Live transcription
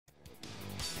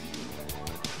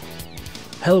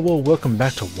Hello, welcome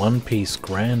back to One Piece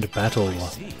Grand Battle.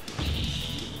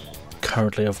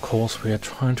 Currently, of course, we are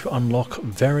trying to unlock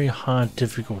very hard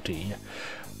difficulty.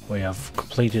 We have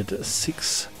completed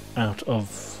 6 out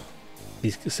of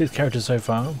these 6 characters so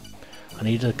far. I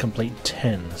need to complete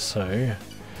 10, so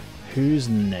who's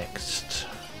next?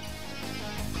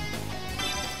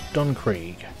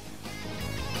 Kreig.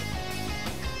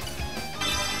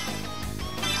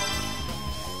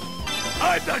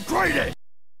 I'm the greatest!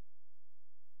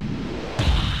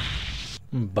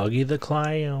 Buggy the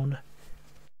Clown.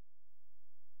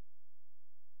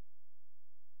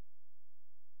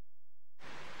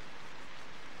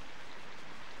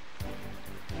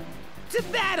 To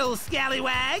battle,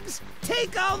 scallywags!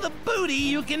 Take all the booty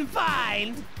you can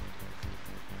find!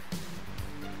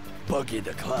 Buggy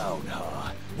the Clown,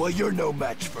 huh? Well, you're no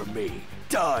match for me,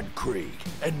 Kreig,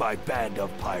 and my band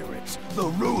of pirates, the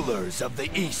rulers of the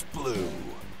East Blue.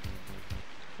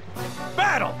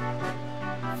 Battle!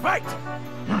 Fight!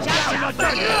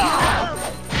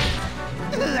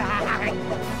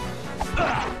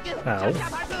 Ow.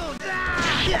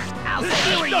 I'll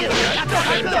skewer you!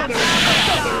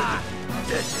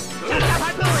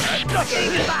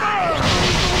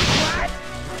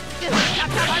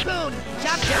 Harpoon!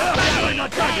 Chop chop!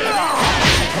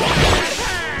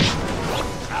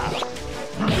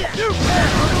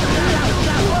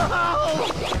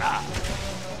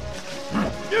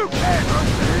 You can't hurt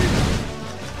me!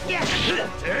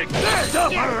 Take this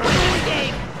up her!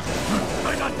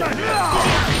 I'm not done!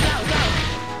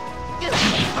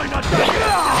 I'm not done!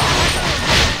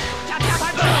 Chop chop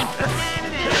harpoon!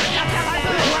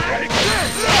 Take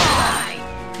this!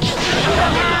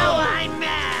 Oh, I'm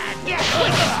mad!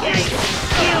 Quick escape!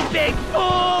 You big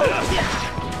fool!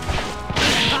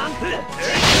 Punk!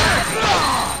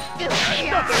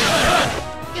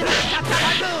 Chop chop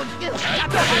harpoon!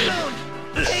 Chop chop harpoon!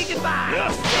 Say goodbye!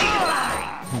 Say goodbye!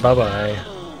 Bye-bye.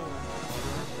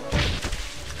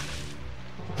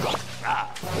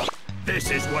 This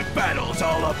is what battle's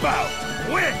all about!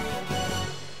 Win!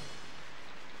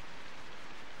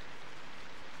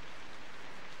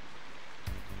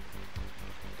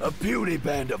 A puny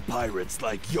band of pirates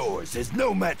like yours is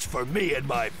no match for me and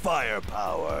my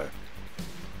firepower.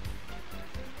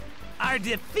 Our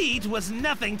defeat was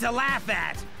nothing to laugh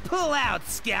at! Pull out,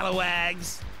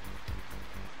 scalawags!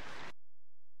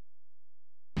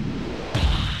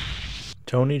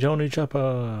 Tony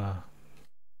Chopper.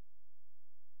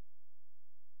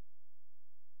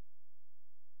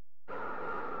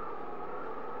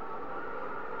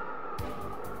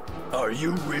 Are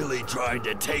you really trying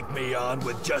to take me on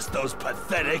with just those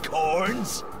pathetic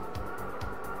horns?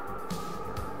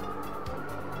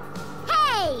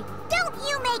 Hey! Don't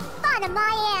you make fun of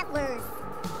my antlers!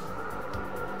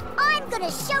 I'm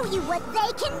gonna show you what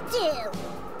they can do!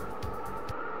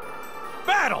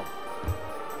 Battle!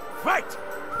 Fight!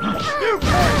 You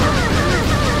can't!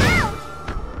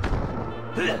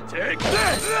 Take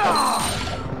this!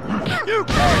 You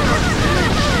can't!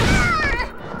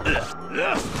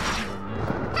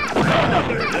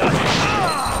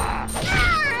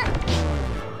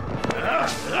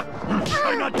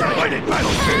 I'm not done fighting,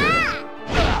 Battlefield!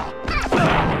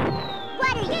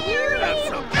 What are you? Have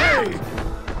some pain!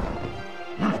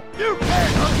 You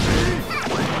can't hurt me!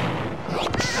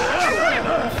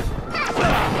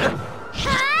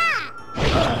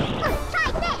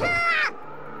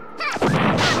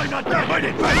 I'm not done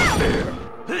fighting, Battlefield!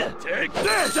 Take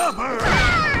this, upper!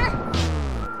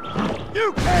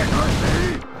 You can't hurt me!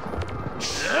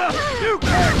 You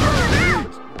can't hurt me!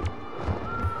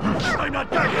 I'm not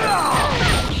done!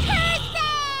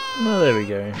 Oh, there we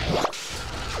go.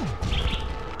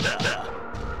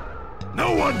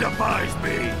 No one defies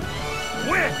me!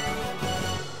 Win!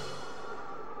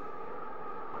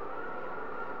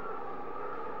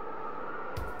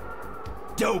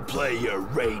 Don't play your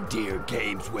reindeer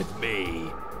games with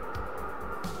me!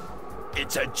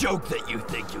 It's a joke that you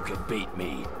think you can beat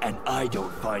me, and I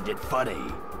don't find it funny.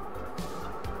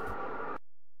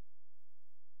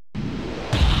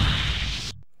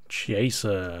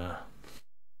 Chaser.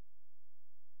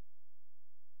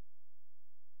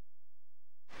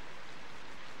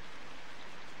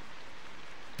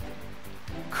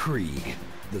 Kreig,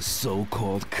 the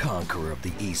so-called conqueror of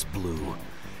the East Blue.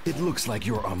 It looks like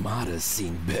your armada's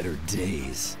seen better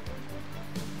days.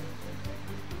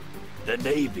 The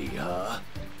Navy, huh?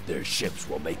 Their ships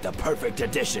will make the perfect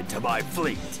addition to my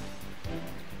fleet.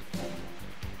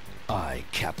 I,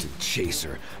 Captain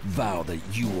Chaser, vow that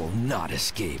you will not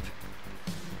escape.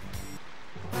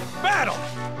 Battle!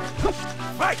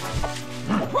 Fight!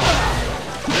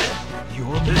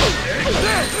 You're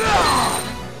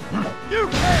You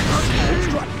can't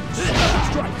hurt me!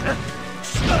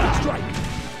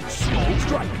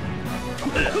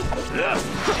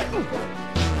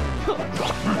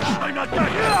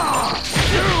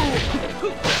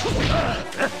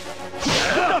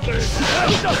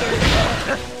 Smoke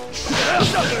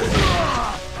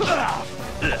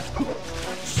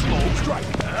strike.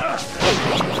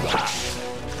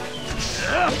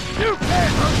 You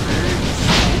can't hurt me.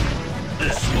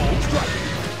 Smoke strike.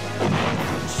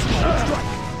 Smoke strike.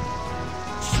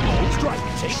 Smoke strike.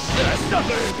 Take that's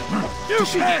nothing. You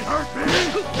can't hurt me.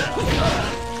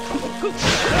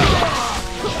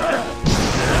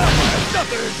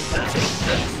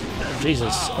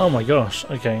 Jesus. Oh my gosh.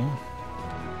 Okay.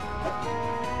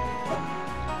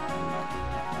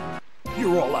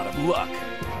 You're all out of luck.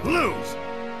 Lose.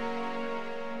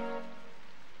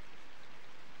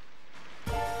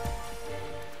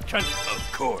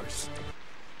 Of course.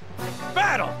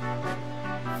 Battle.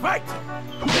 Fight.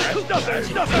 That's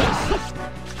nothing. That's nothing.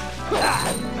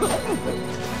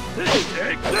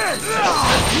 Take this.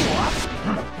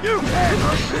 You can't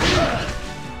hurt me.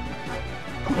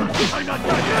 I'm not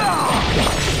done yet.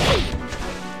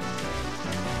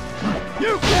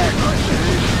 You can't hurt me.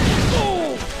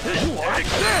 Take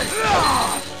this.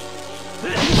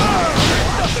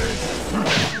 That's nothing.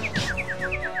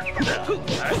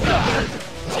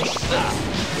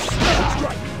 Smoke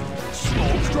strike.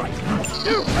 Smoke strike.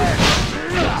 You can't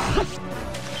hurt me.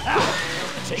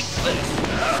 Take this.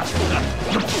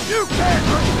 You can't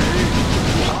hurt me.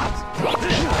 What?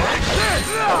 Take this.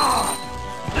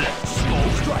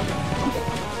 Smoke strike.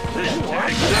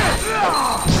 Take this.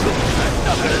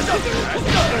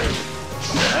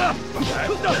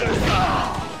 That's nothing.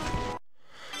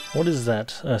 What is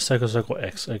that? Circle, circle,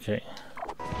 X. Okay.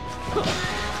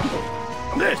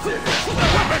 This is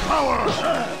weapon power!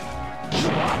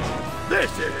 What?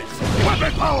 This is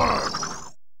weapon power!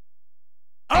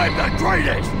 I'm the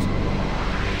greatest!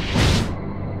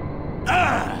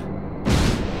 Ah!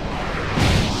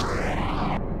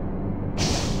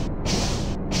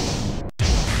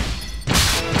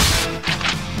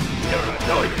 You're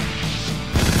annoying!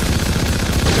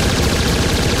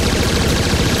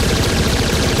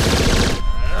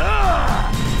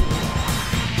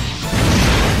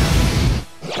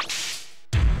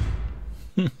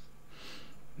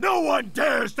 No one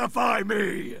dares defy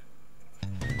me!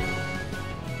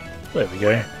 There we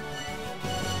go.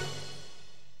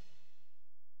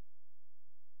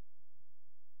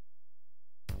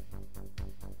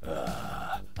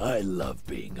 I love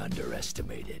being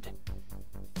underestimated.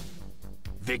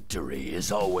 Victory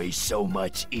is always so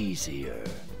much easier.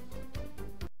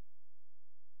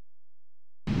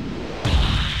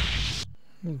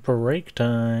 Break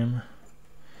time.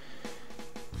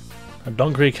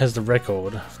 Don Kreig has the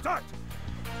record. Start!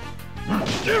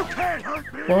 You can't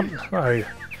hurt me! What? No.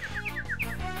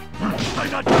 I'm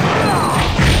not...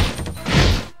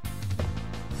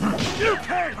 You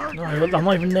can't hurt No, I'm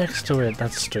not even next to it.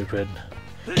 That's stupid.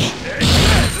 Take this!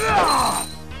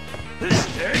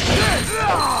 Take this!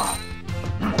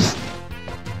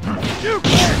 You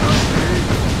can't hurt me!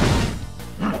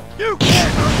 You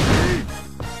can't hurt me!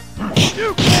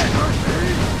 You can't hurt me!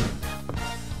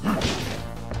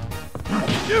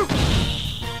 You...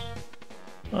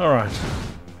 Alright.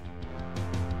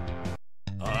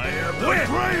 I am the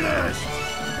greatest!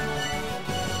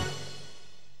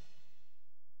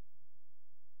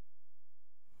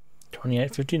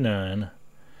 $28.59.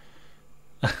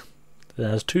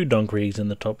 There's 2 Don Kreigs in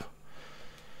the top.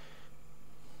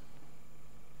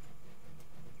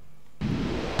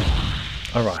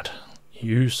 Alright.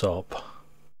 Usopp.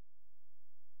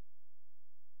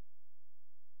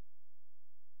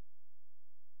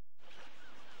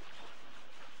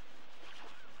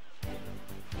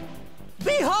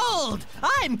 Behold!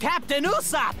 I'm Captain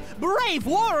Usopp, brave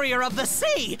warrior of the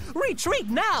sea! Retreat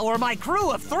now or my crew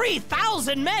of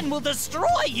 3,000 men will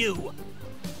destroy you!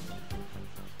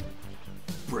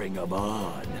 Bring 'em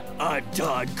on. I'm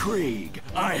Don Kreig.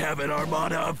 I have an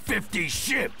armada of 50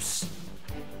 ships.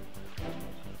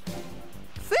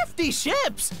 50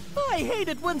 ships? I hate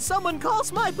it when someone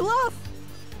calls my bluff!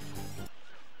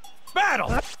 Battle!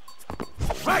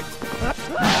 Fight!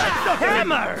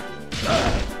 Hammer!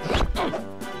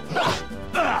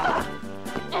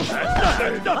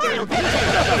 Nothing!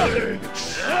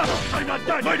 I'm not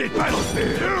done! Mighty battle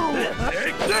spear! You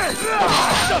take this!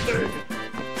 Nothing!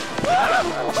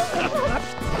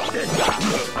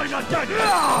 I'm not done!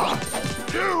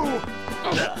 You!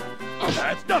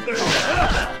 That's nothing!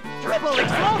 Triple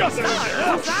explosive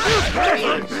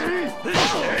Nothing! Take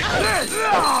this!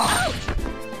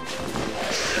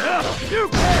 You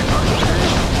can't hurt me!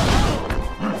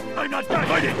 I'm not done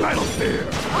fighting battle spear!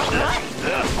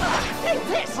 Take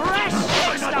this! Fresh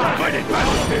I'm not done fighting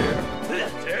battle spear!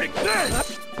 Take this!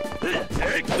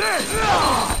 Take this!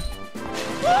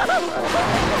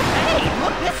 Hey,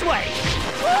 look this way!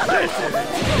 This is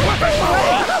weapon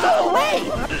power!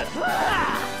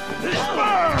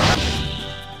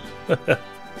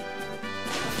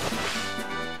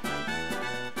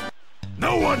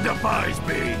 No one defies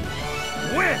me!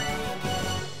 Win!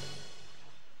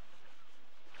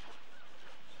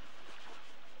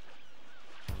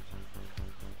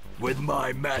 With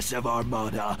my massive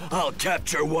armada, I'll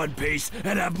capture One Piece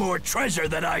and have more treasure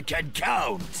than I can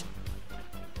count!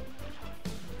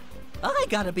 I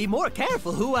gotta be more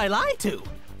careful who I lie to.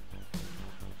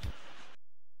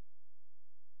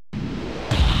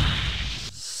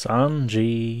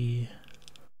 Sanji.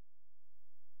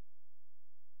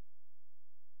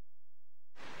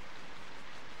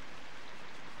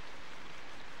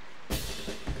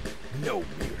 No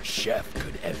mere chef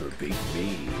could ever beat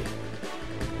me.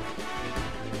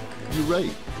 You're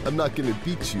right. I'm not gonna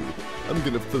beat you. I'm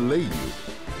gonna fillet you.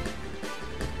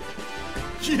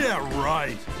 Yeah,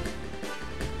 right.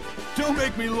 Don't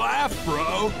make me laugh,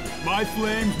 bro. My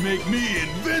flames make me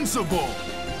invincible.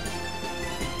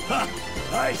 Ha!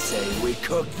 I say we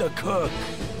cook the cook.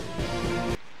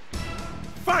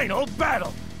 Final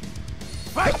battle!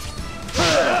 Fight!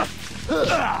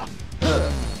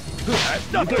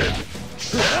 That's nothing!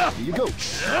 Here you go.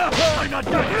 I'm not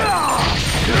done!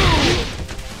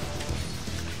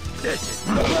 This is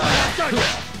done!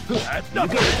 That's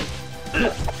nothing!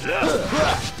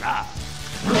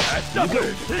 That's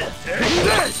nothing! Take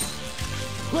this!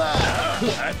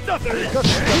 That's nothing!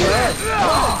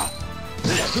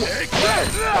 Take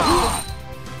this!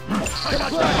 I'm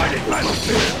not done fighting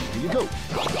battlefield! Here you go.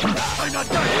 I'm not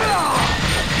done!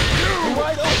 You're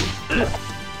wide open.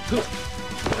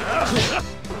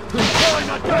 I'm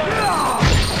not done!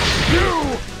 You!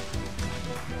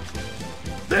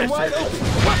 This wide is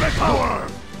open. weapon power!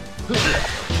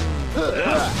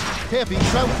 Happy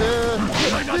Trouter.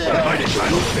 I'm not done fighting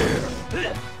battlefield!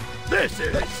 This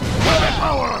is weapon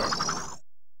power!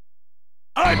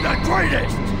 I'm the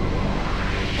greatest!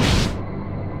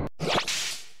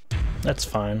 That's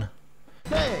fine.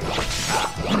 Hey.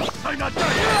 I'm not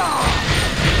done!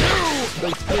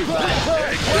 Nice play.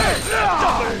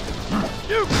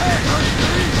 You can't hurt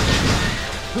me!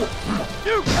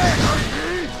 You can't hurt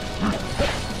me!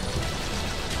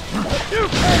 You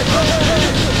can't hurt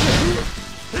me!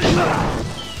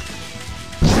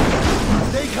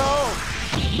 Stay calm.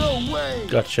 No way.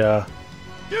 Gotcha.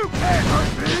 You can't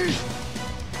hurt me!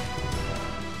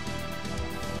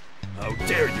 How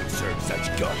dare you serve such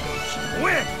garbage!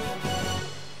 Win!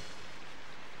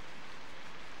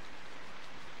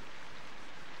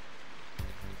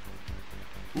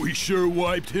 We sure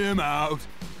wiped him out.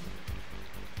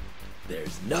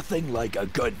 There's nothing like a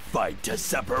good fight to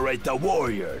separate the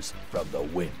warriors from the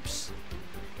wimps.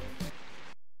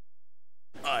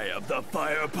 I have the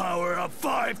firepower of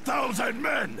 5,000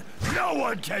 men! No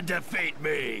one can defeat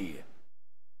me!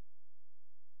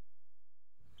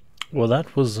 Well,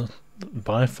 that was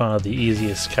by far the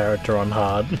easiest character on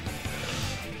hard.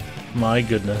 My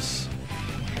goodness.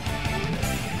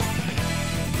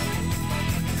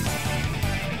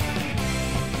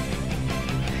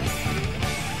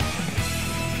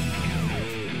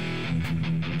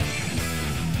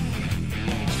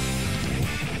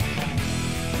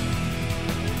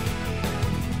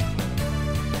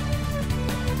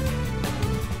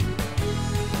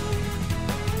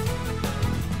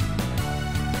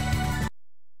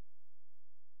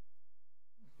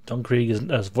 Don Kreig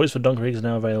is voice for Don Kreig is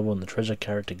now available in the treasure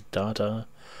character data.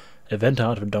 Event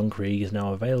art for Don Kreig is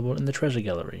now available in the treasure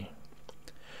gallery.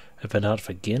 Event art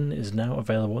for Gin is now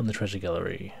available in the treasure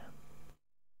gallery.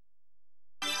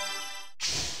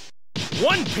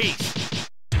 One Piece!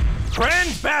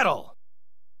 Grand battle!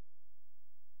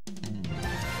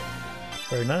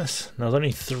 Very nice. Now there's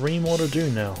only 3 more to do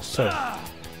now, so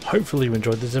hopefully you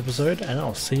enjoyed this episode, and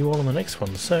I'll see you all on the next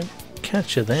one, so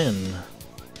catch you then.